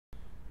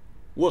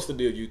What's the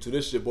deal, YouTube?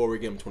 This is your boy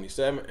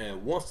Game27,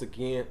 and once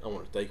again, I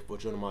want to thank you for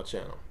joining my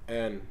channel.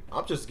 And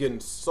I'm just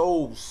getting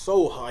so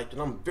hyped, and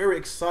I'm very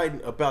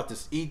excited about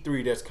this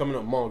E3 that's coming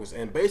up among us.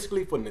 And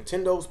basically, for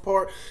Nintendo's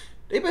part,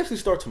 they basically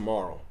start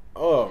tomorrow.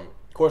 Of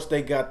course,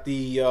 they got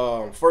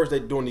the first they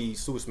doing the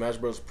Super Smash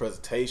Bros.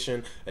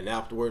 Presentation, and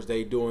afterwards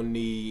they doing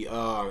the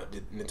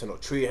Nintendo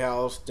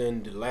Treehouse.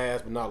 Then the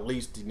last but not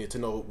least, the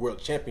Nintendo World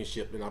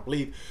Championship, and I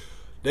believe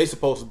they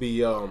supposed to be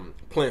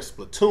playing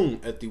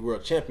Splatoon at the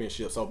World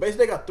Championship. So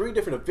basically, they got three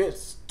different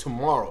events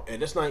tomorrow, and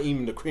that's not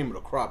even the cream of the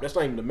crop. That's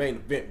not even the main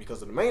event,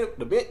 because the main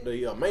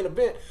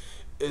event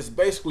is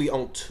basically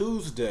on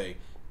Tuesday.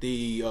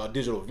 The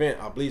digital event,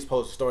 I believe, is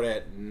supposed to start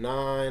at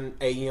 9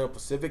 a.m.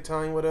 Pacific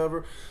time,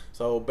 whatever.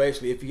 So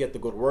basically, if you have to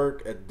go to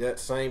work at that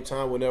same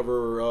time,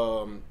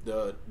 whenever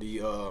the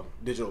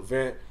digital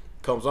event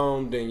comes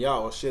on, then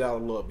y'all are shit out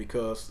of luck,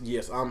 because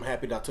yes, I'm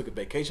happy that I took a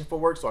vacation for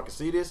work so I can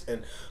see this,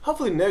 and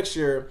hopefully next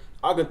year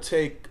I can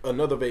take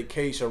another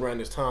vacation around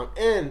this time.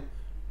 And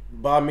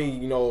by me,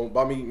 I don't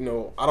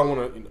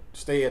want to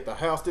stay at the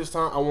house this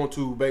time. I want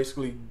to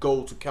basically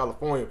go to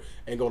California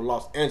and go to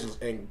Los Angeles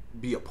and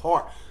be a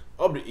part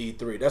of the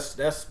E3.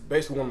 That's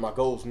basically one of my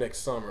goals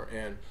next summer,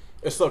 and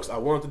it sucks. I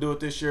wanted to do it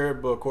this year,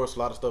 but of course a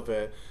lot of stuff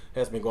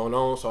has been going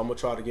on, so I'm gonna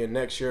try it again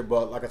next year.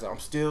 But like I said, I'm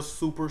still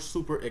super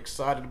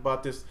excited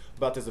about this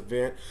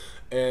event,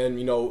 and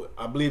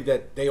I believe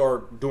that they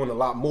are doing a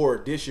lot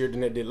more this year than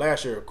they did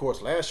last year. Of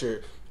course, last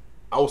year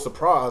I was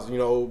surprised,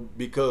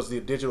 because the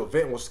digital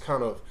event was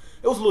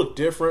it was a little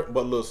different,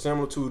 but a little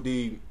similar to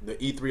the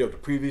E3 of the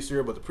previous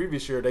year. But the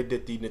previous year they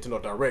did the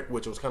Nintendo Direct,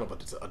 which was kind of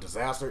a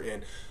disaster,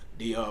 and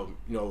the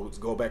to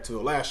go back to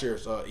last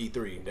year's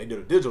E3, they did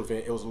a digital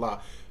event. It was a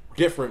lot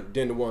different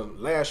than the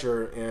one last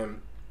year,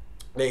 and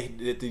they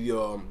did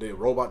the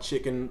robot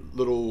chicken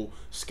little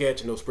sketch,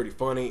 and it was pretty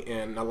funny.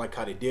 And I like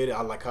how they did it.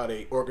 I like how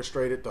they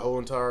orchestrated the whole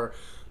entire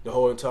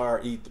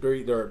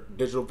E3, their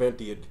digital event,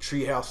 the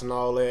treehouse and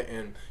all that.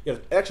 And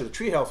actually the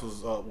treehouse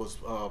was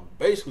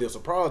basically a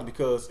surprise,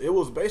 because it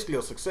was basically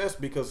a success,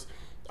 because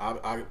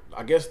I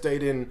guess they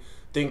didn't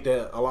think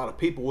that a lot of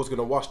people was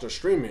gonna watch their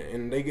streaming,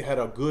 and they had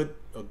a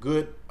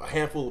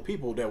handful of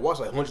people that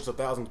watched, like hundreds of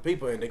thousands of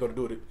people, and they're gonna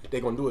do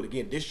it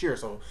again this year.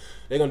 So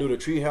they're gonna do the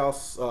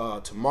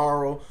treehouse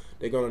tomorrow.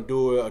 They're gonna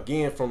do it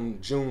again from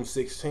June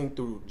 16th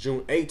through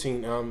June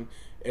 18th.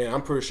 And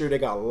I'm pretty sure they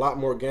got a lot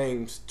more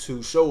games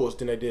to show us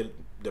than they did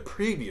the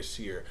previous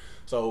year.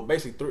 So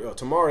basically,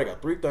 tomorrow they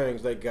got three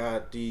things. They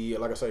got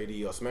like I say,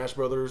 the Smash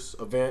Brothers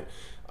event.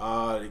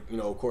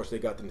 Of course they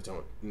got the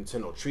Nintendo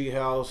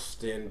Treehouse,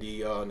 then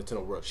the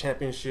Nintendo World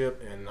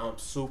Championship, and I'm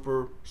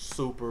super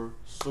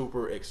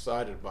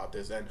excited about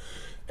this.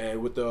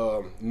 And with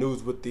the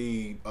news with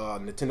the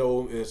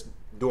Nintendo is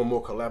doing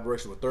more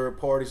collaboration with third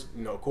parties,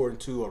 according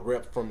to a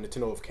rep from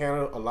Nintendo of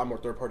Canada, a lot more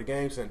third-party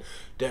games, and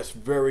that's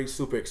very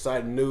super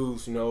exciting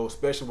news,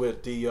 especially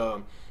with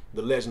the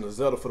Legend of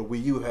Zelda for the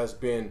Wii U has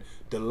been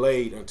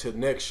delayed until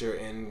next year.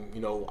 And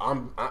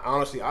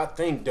I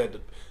think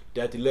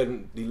that the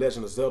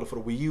Legend of Zelda for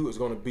the Wii U is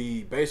going to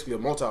be basically a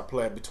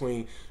multiplayer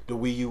between the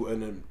Wii U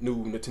and the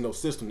new Nintendo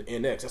system, the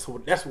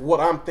NX. That's what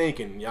I'm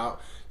thinking. Y'all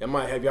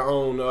might have your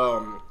own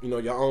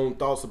your own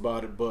thoughts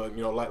about it, but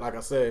like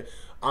I said,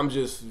 I'm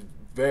just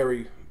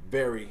very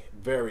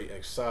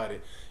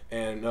excited.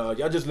 And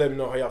y'all just let me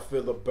know how y'all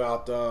feel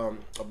about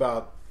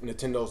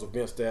Nintendo's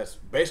events. That's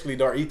basically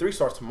their E3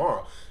 starts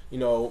tomorrow.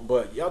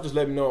 But y'all just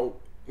let me know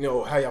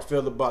how y'all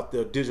feel about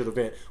the digital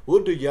event.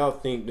 What do y'all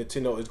think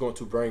Nintendo is going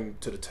to bring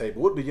to the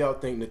table? What do y'all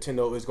think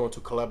Nintendo is going to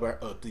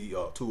collaborate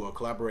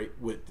collaborate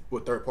with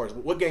third parties?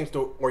 What games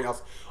are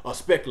y'all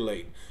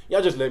speculating?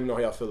 Y'all just let me know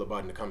how y'all feel about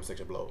it in the comment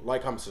section below.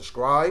 Like, comment,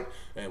 subscribe,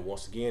 and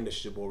once again, this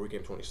is your boy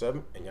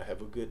Game27, and y'all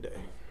have a good day.